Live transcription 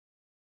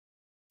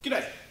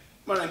G'day,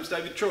 my name's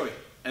David Troy,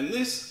 and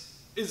this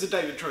is the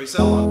David Troy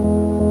Salon.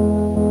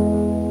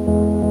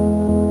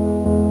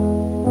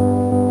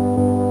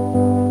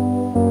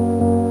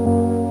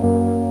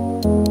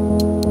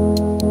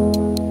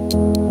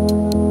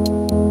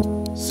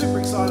 Super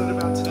excited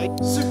about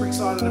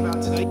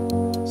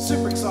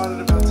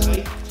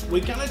today. We're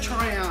gonna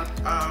try out,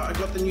 I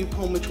got the new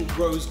Paul Mitchell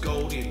Rose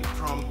Gold in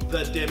from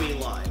the Demi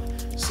line.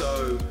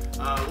 So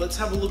let's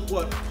have a look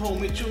what Paul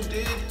Mitchell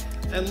did,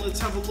 and let's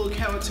have a look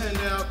how it turned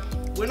out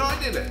when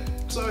I did it.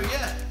 So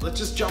yeah, let's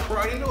just jump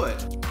right into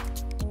it.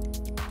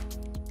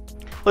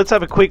 Let's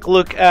have a quick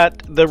look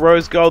at the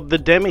RoseGold The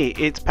Demi.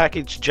 It's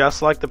packaged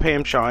just like the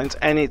PM Shines,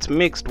 and it's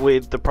mixed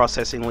with the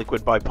processing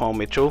liquid by Paul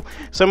Mitchell.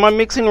 So my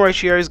mixing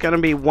ratio is going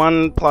to be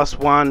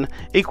 1+1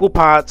 equal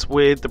parts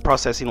with the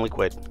processing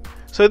liquid.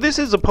 So this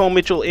is a Paul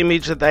Mitchell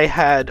image that they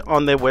had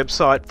on their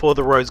website for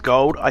the Rose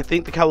Gold. I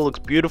think the colour looks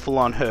beautiful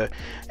on her.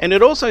 And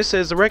it also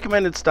says the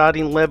recommended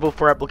starting level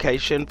for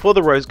application for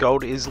the Rose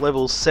Gold is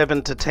levels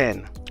 7 to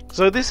 10.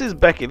 So this is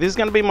Becky. This is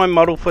going to be my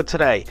model for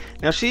today.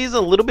 Now she is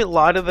a little bit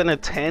lighter than a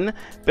 10,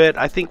 but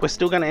I think we're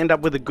still going to end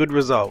up with a good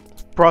result.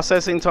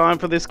 Processing time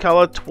for this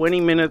colour, 20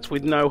 minutes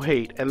with no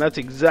heat, and that's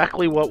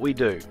exactly what we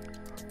do.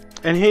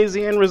 And here's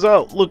the end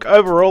result. Look,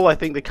 overall I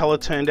think the colour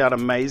turned out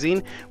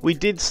amazing. We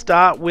did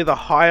start with a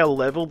higher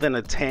level than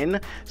a 10,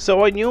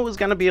 so I knew it was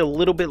going to be a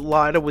little bit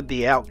lighter with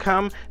the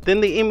outcome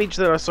than the image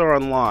that I saw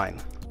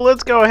online.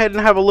 Let's go ahead and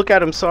have a look at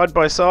them side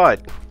by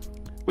side.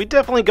 We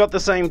definitely got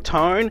the same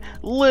tone,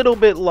 little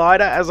bit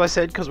lighter as I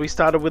said, because we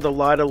started with a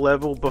lighter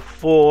level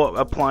before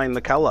applying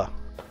the colour.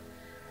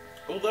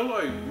 Although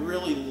I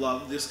really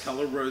love this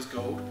colour, Rose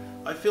Gold,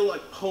 I feel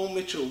like Paul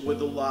Mitchell were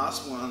the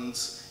last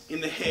ones in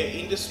the hair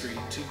industry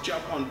to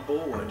jump on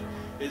board.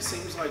 It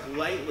seems like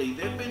lately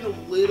they've been a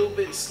little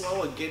bit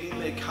slower getting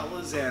their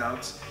colours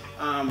out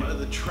of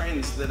the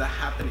trends that are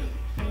happening.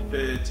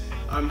 But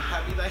I'm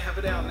happy they have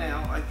it out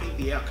now. I think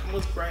the outcome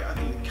was great. I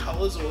think the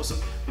colour's awesome.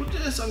 I'm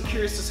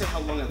curious to see how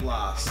long it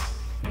lasts.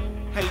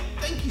 Hey,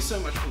 thank you so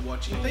much for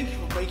watching. Thank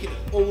you for making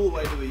it all the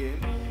way to the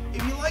end.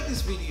 If you like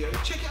this video,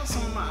 check out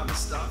some of my other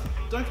stuff.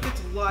 Don't forget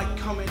to like,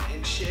 comment,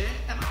 and share,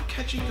 and I'll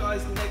catch you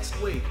guys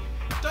next week.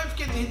 Don't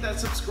forget to hit that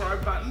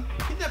subscribe button,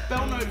 hit that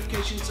bell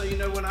notification so you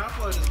know when I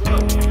upload as well.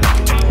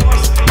 That's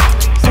awesome.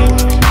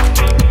 Thank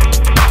you so much.